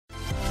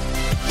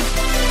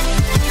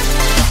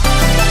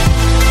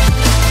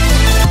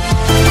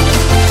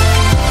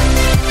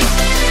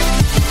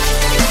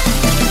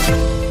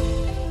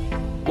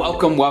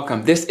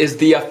Welcome. This is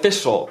the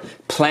official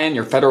Plan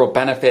Your Federal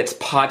Benefits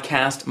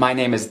podcast. My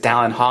name is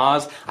Dallin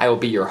Hawes. I will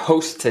be your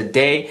host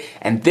today,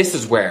 and this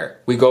is where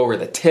we go over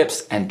the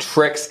tips and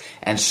tricks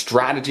and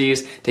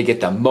strategies to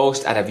get the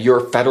most out of your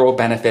federal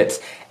benefits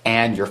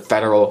and your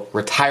federal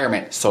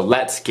retirement. So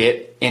let's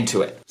get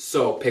into it.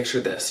 So picture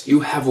this.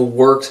 You have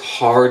worked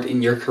hard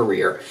in your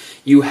career.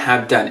 You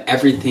have done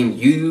everything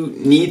you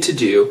need to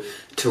do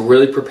to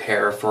really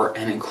prepare for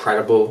an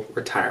incredible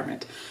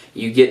retirement.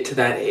 You get to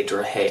that age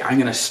where, hey, I'm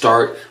going to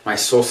start my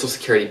Social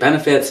Security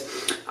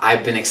benefits.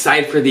 I've been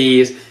excited for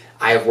these.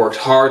 I've worked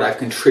hard. I've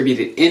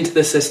contributed into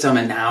the system,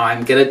 and now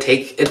I'm going to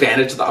take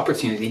advantage of the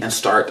opportunity and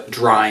start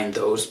drawing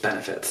those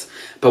benefits.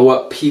 But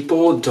what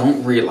people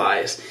don't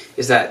realize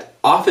is that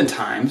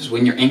oftentimes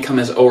when your income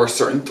is over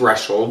certain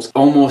thresholds,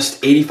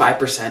 almost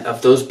 85%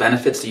 of those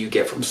benefits that you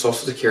get from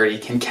Social Security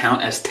can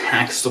count as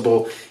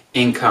taxable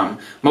income.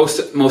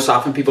 Most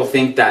often people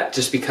think that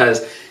just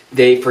because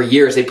for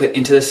years they put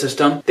into the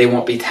system, they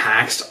won't be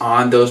taxed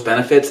on those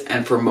benefits.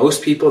 And for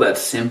most people,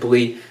 that's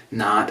simply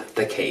not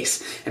the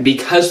case. And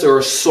because there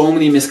are so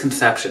many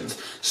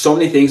misconceptions, so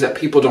many things that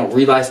people don't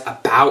realize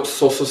about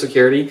Social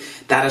Security,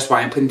 that is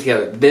why I'm putting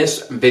together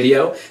this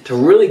video to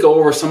really go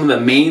over some of the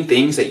main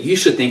things that you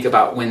should think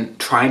about when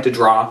trying to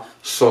draw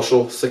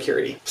Social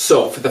Security.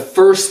 So for the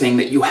first thing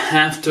that you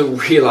have to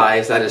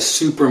realize that is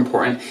super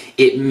important,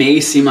 it may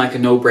seem like a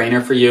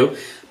no-brainer for you,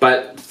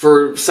 but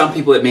for some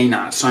people it may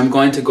not. So I'm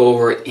going to go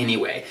over it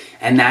anyway.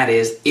 And that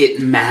is, it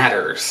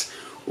matters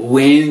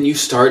when you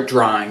start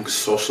drawing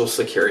Social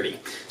Security.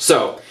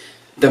 So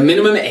the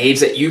minimum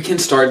age that you can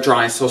start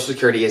drawing Social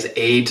Security is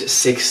age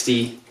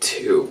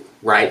 62,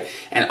 right?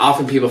 And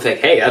often people think,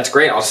 hey, that's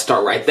great. I'll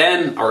start right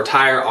then. I'll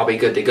retire. I'll be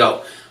good to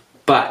go.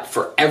 But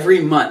for every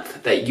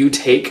month that you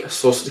take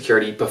Social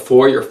Security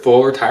before your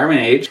full retirement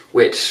age,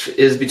 which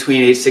is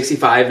between age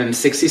 65 and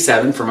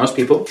 67 for most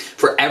people,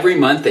 for every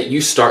month that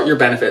you start your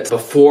benefits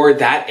before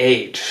that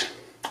age,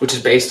 which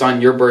is based on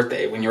your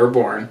birthday when you were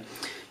born,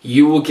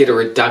 you will get a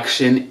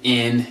reduction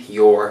in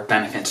your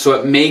benefits. So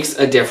it makes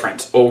a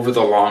difference over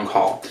the long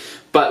haul.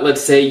 But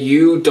let's say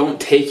you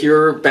don't take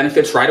your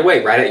benefits right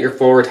away, right at your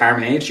full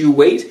retirement age. You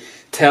wait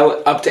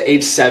till up to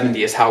age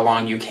 70 is how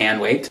long you can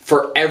wait.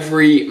 For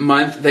every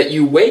month that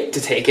you wait to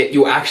take it,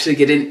 you actually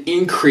get an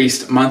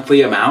increased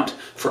monthly amount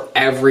for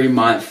every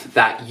month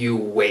that you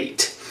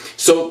wait.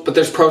 But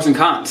there's pros and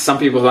cons. Some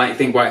people might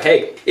think, well,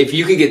 hey, if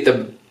you could get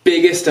the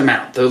biggest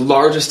amount, the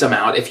largest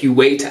amount, if you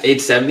wait to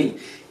age 70,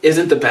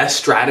 isn't the best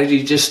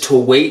strategy just to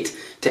wait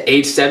to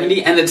age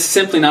 70? And it's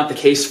simply not the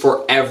case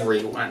for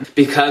everyone.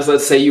 Because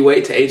let's say you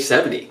wait to age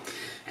 70,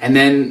 and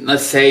then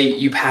let's say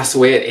you pass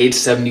away at age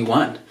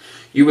 71.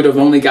 You would have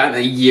only gotten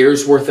a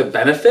year's worth of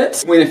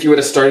benefits. When if you would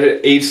have started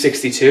at age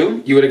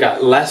 62, you would have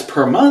got less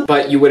per month,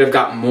 but you would have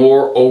got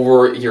more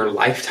over your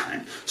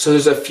lifetime. So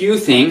there's a few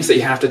things that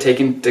you have to take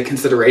into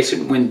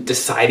consideration when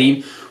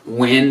deciding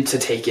when to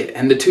take it.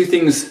 And the two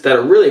things that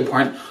are really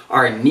important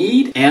are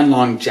need and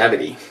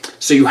longevity.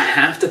 So you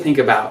have to think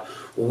about,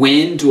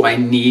 when do I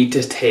need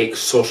to take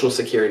Social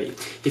Security?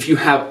 If you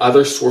have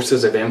other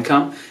sources of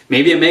income,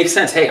 maybe it makes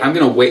sense. Hey, I'm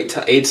going to wait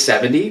till age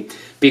 70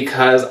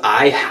 because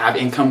I have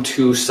income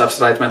to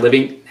subsidize my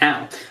living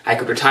now. I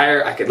could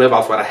retire, I could live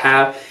off what I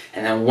have,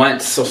 and then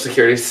once Social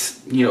Security,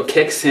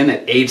 kicks in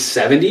at age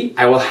 70,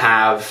 I will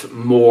have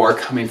more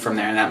coming from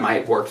there, and that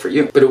might work for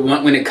you. But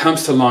when it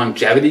comes to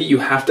longevity, you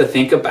have to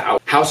think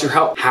about, how's your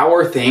health? How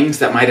are things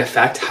that might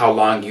affect how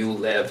long you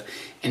live?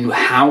 And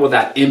how will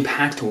that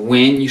impact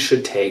when you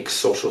should take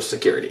Social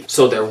Security?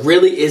 So there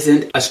really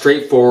isn't a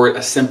straightforward,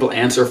 a simple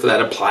answer for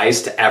that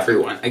applies to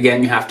everyone.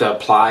 Again, you have to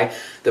apply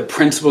the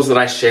principles that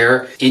I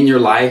share in your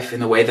life in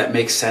the way that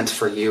makes sense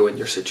for you and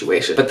your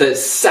situation. But the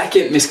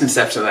second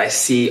misconception that I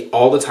see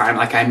all the time,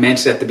 like I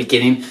mentioned at the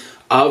beginning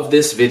of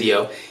this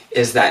video,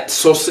 is that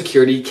Social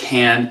Security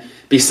can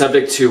be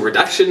subject to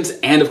reductions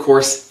and, of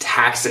course,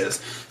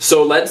 taxes.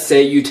 So let's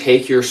say you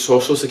take your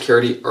Social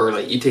Security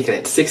early. You take it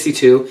at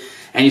 62,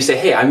 and you say,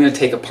 hey, I'm going to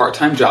take a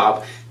part-time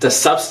job to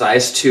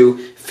subsidize to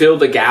fill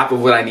the gap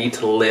of what I need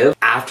to live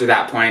after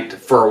that point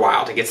for a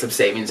while to get some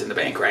savings in the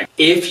bank, right?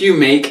 If you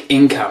make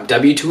income,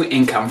 W-2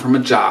 income from a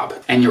job,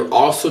 and you're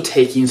also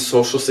taking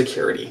Social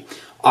Security,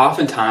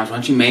 oftentimes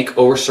once you make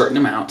over certain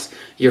amounts,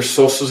 your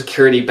Social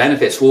Security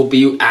benefits will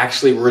be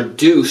actually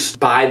reduced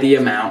by the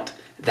amount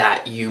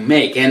that you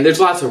make. And there's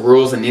lots of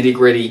rules and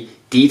nitty-gritty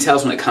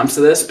details when it comes to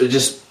this, but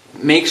just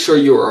make sure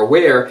you are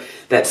aware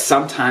that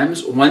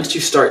sometimes once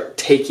you start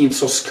taking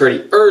Social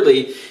Security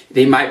early,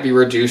 they might be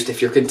reduced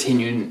if you're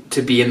continuing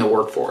to be in the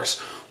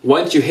workforce.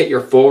 Once you hit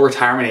your full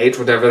retirement age,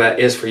 whatever that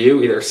is for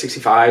you, either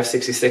 65,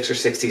 66, or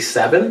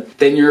 67,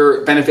 then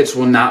your benefits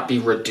will not be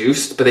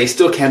reduced, but they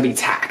still can be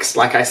taxed,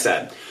 like I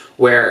said,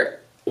 where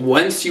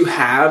once you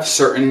have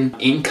certain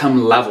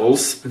income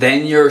levels,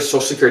 then your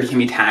Social Security can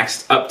be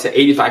taxed up to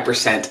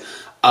 85%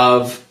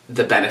 of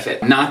the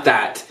benefit. Not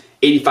that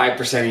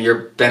 85% of your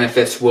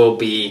benefits will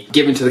be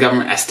given to the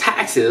government as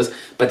taxes,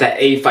 but that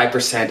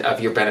 85%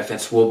 of your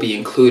benefits will be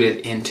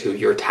included into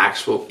your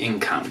taxable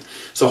income.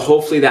 So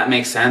hopefully that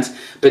makes sense.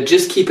 But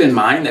just keep in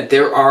mind that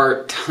there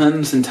are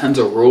tons and tons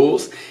of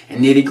rules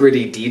and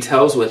nitty-gritty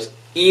details with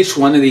each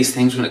one of these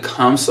things when it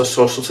comes to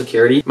Social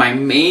Security. My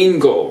main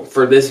goal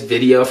for this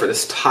video, for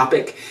this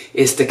topic,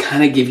 is to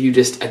kind of give you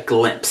just a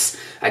glimpse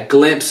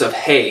of,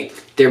 hey,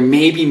 there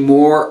may be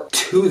more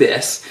to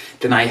this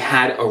than I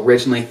had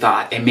originally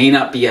thought. It may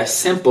not be as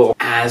simple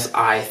as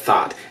I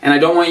thought. And I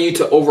don't want you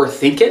to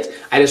overthink it.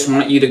 I just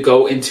want you to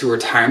go into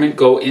retirement,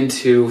 go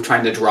into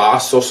trying to draw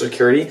Social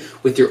Security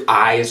with your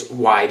eyes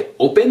wide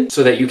open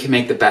so that you can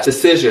make the best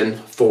decision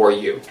for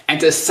you. And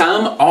to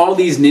some, all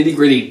these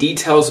nitty-gritty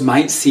details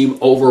might seem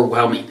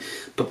overwhelming,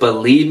 but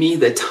believe me,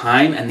 the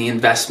time and the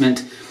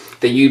investment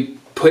that you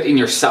put in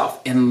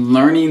yourself in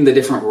learning the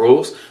different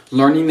rules,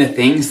 learning the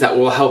things that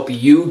will help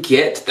you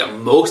get the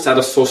most out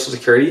of Social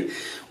Security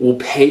will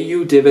pay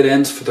you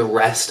dividends for the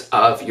rest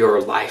of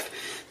your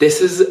life. This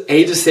is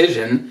a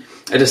decision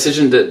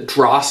to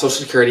draw Social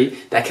Security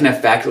that can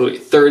affect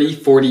 30,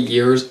 40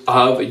 years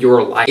of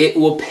your life. It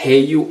will pay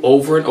you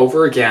over and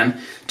over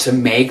again to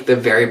make the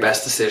very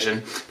best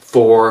decision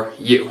for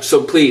you.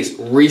 So please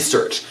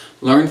research,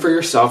 learn for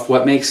yourself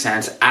what makes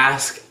sense,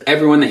 ask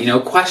everyone that you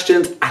know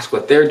questions, ask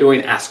what they're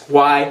doing, ask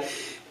why.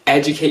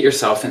 Educate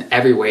yourself in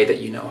every way that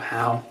you know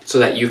how so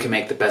that you can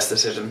make the best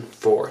decision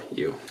for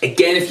you.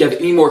 Again, if you have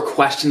any more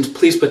questions,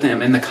 please put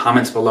them in the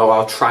comments below.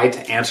 I'll try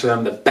to answer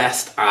them the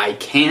best I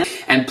can.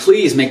 And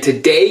please make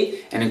today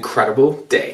an incredible day.